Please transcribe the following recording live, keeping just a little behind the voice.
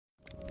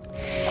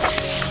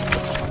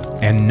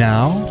And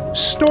now,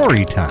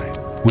 story time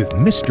with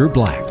Mr.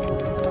 Black.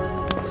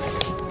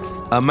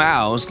 A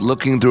mouse,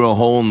 looking through a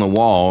hole in the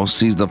wall,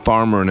 sees the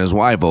farmer and his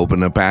wife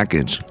open a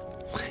package.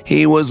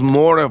 He was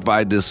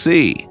mortified to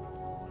see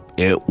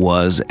it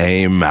was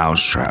a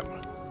mousetrap.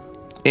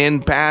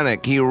 In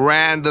panic, he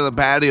ran to the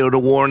patio to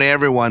warn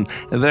everyone,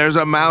 "There's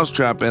a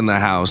mousetrap in the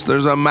house.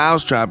 There's a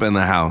mousetrap in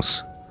the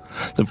house."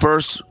 The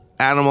first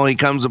animal he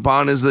comes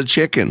upon is the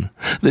chicken.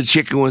 The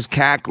chicken was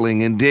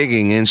cackling and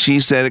digging, and she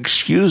said,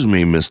 "Excuse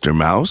me, Mr.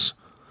 Mouse.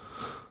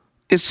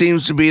 It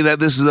seems to be that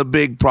this is a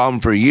big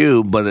problem for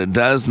you, but it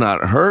does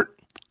not hurt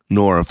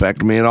nor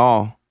affect me at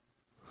all."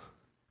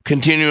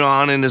 Continuing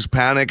on in his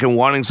panic and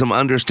wanting some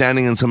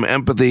understanding and some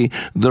empathy,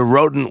 the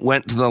rodent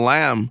went to the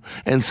lamb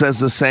and says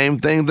the same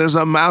thing. "There's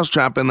a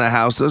mousetrap in the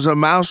house. There's a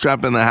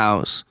mousetrap in the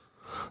house."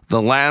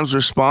 The lamb's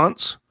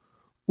response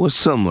was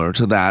similar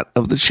to that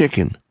of the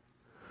chicken.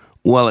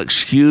 "Well,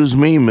 excuse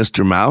me,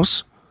 Mr.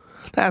 Mouse.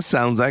 That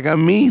sounds like a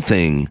me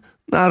thing,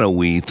 not a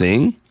we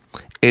thing.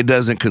 It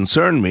doesn't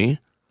concern me.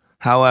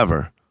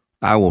 However,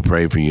 I will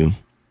pray for you."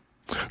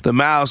 The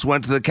mouse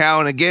went to the cow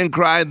and again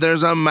cried,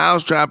 "There's a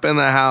mousetrap in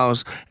the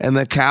house." And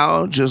the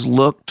cow just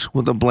looked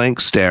with a blank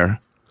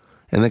stare.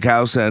 And the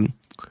cow said,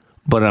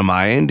 "But am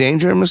I in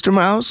danger, Mr.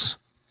 Mouse?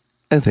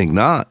 I think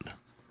not."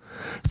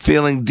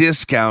 Feeling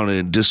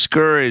discounted,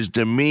 discouraged,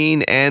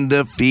 demeaned, and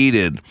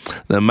defeated,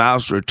 the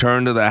mouse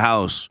returned to the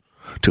house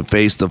to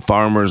face the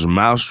farmer's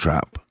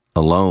mousetrap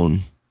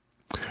alone.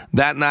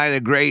 That night, a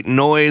great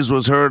noise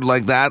was heard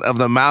like that of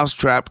the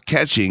mousetrap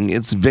catching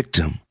its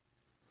victim.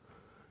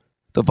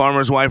 The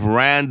farmer's wife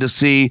ran to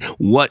see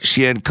what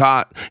she had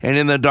caught, and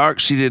in the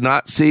dark she did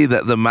not see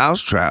that the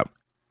mousetrap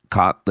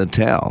caught the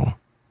tail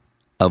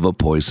of a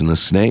poisonous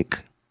snake.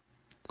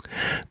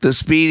 The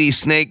speedy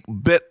snake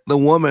bit the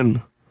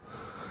woman.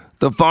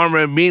 The farmer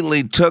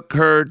immediately took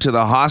her to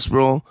the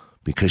hospital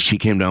because she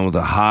came down with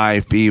a high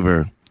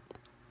fever.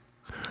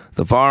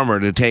 The farmer,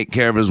 to take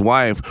care of his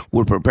wife,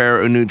 would prepare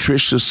a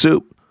nutritious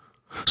soup.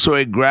 So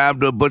he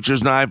grabbed a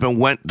butcher's knife and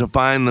went to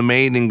find the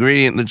main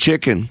ingredient, the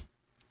chicken.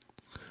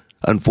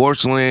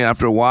 Unfortunately,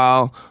 after a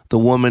while, the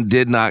woman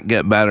did not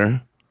get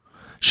better.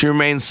 She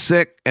remained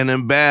sick and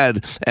in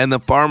bed, and the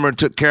farmer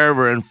took care of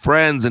her, and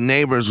friends and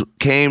neighbors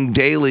came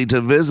daily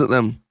to visit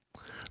them.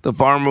 The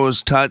farmer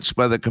was touched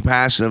by the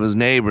compassion of his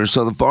neighbors,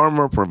 so the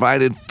farmer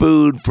provided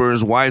food for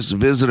his wife's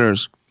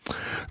visitors.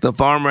 The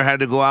farmer had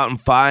to go out and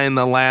find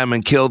the lamb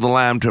and kill the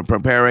lamb to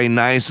prepare a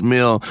nice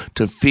meal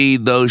to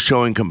feed those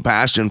showing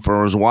compassion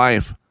for his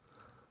wife.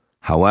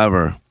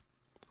 However,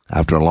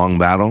 after a long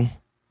battle,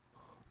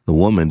 the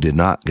woman did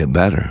not get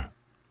better.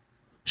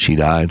 She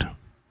died.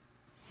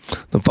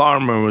 The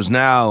farmer was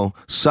now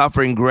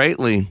suffering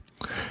greatly,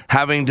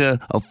 having to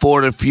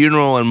afford a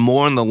funeral and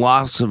mourn the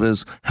loss of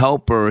his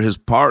helper, his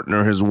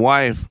partner, his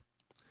wife.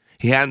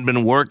 He hadn't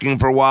been working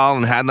for a while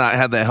and had not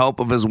had the help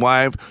of his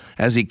wife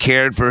as he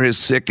cared for his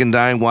sick and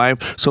dying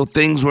wife, so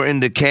things were in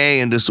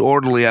decay and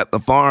disorderly at the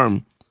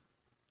farm.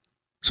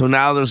 So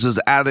now there's this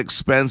added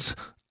expense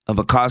of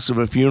a cost of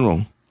a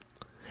funeral.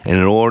 And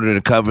in order to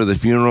cover the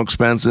funeral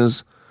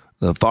expenses,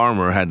 the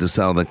farmer had to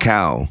sell the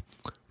cow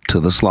to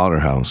the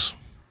slaughterhouse.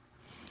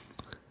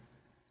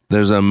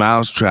 There's a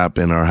mousetrap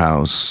in our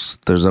house.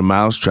 There's a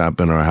mousetrap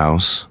in our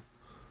house.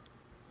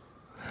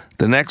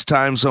 The next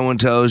time someone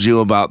tells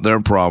you about their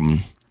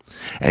problem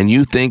and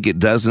you think it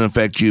doesn't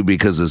affect you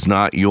because it's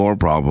not your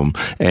problem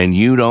and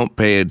you don't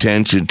pay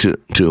attention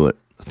to it,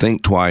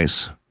 think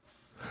twice.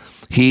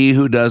 He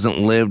who doesn't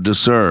live to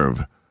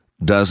serve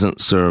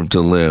doesn't serve to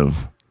live.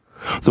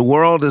 The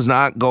world is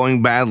not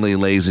going badly,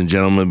 ladies and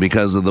gentlemen,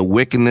 because of the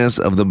wickedness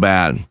of the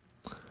bad,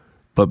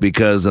 but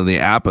because of the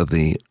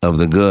apathy of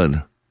the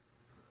good.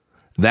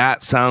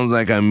 That sounds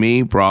like a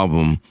me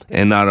problem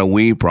and not a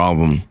we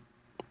problem.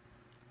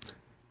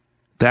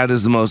 That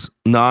is the most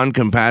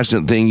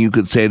non-compassionate thing you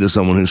could say to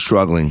someone who's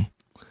struggling.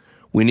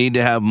 We need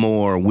to have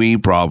more we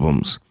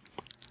problems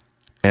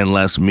and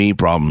less me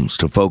problems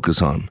to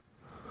focus on.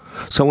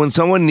 So when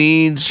someone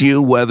needs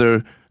you,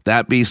 whether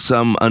that be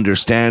some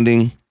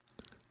understanding,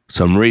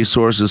 some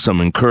resources,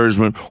 some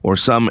encouragement, or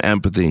some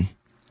empathy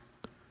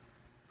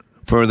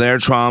for their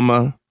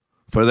trauma,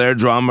 for their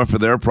drama, for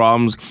their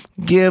problems,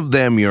 give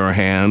them your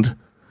hand.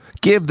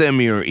 Give them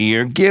your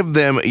ear, give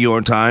them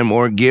your time,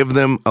 or give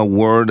them a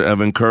word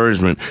of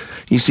encouragement.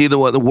 You see,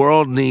 what the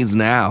world needs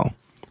now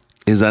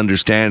is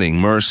understanding,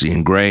 mercy,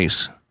 and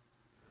grace.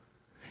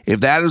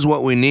 If that is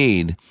what we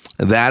need,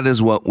 that is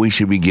what we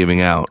should be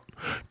giving out.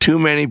 Too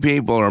many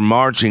people are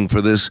marching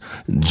for this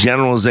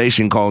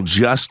generalization called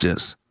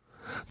justice.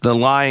 The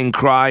lying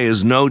cry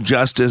is no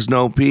justice,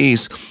 no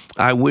peace.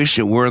 I wish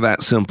it were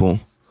that simple.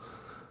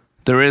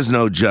 There is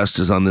no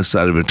justice on this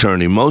side of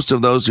eternity. Most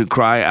of those who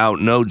cry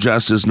out, no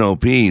justice, no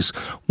peace,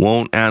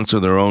 won't answer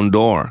their own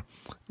door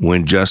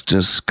when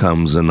justice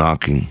comes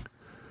a-knocking.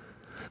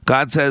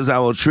 God says, I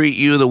will treat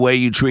you the way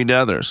you treat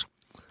others.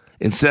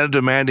 Instead of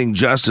demanding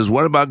justice,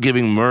 what about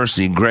giving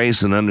mercy,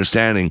 grace, and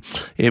understanding?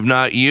 If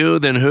not you,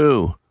 then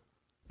who?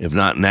 If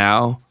not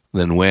now,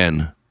 then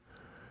when?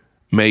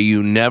 May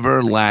you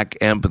never lack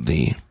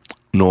empathy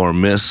nor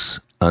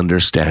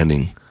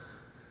misunderstanding.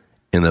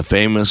 In the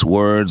famous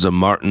words of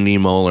Martin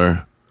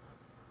Niemöller,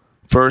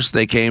 first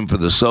they came for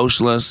the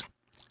socialists,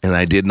 and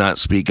I did not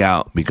speak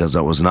out because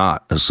I was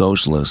not a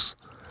socialist.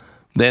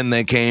 Then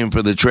they came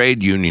for the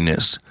trade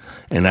unionists,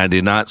 and I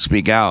did not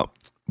speak out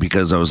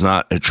because I was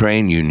not a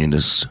trade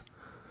unionist.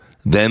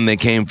 Then they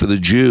came for the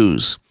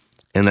Jews,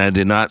 and I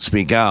did not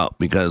speak out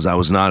because I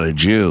was not a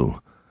Jew.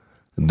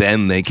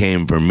 Then they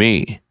came for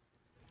me,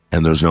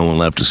 and there's no one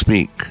left to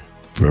speak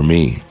for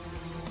me.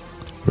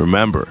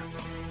 Remember,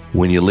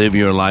 when you live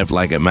your life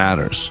like it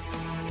matters,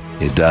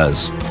 it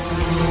does.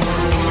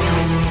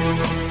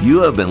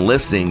 You have been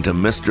listening to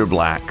Mr.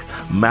 Black,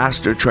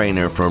 Master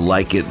Trainer for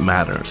Like It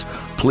Matters.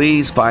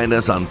 Please find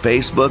us on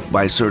Facebook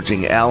by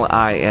searching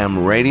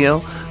LIM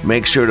Radio.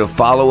 Make sure to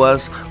follow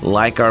us,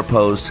 like our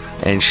posts,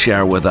 and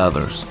share with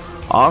others.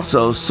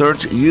 Also,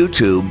 search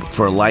YouTube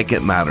for Like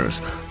It Matters.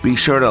 Be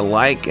sure to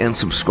like and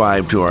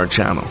subscribe to our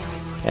channel.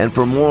 And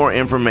for more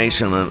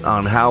information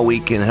on how we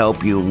can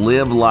help you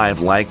live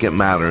life like it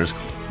matters,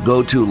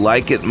 go to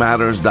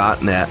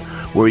likeitmatters.net,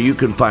 where you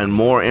can find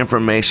more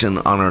information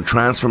on our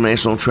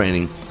transformational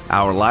training,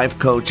 our life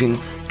coaching,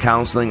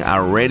 counseling,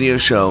 our radio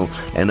show,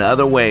 and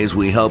other ways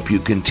we help you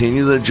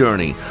continue the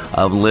journey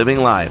of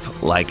living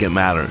life like it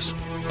matters.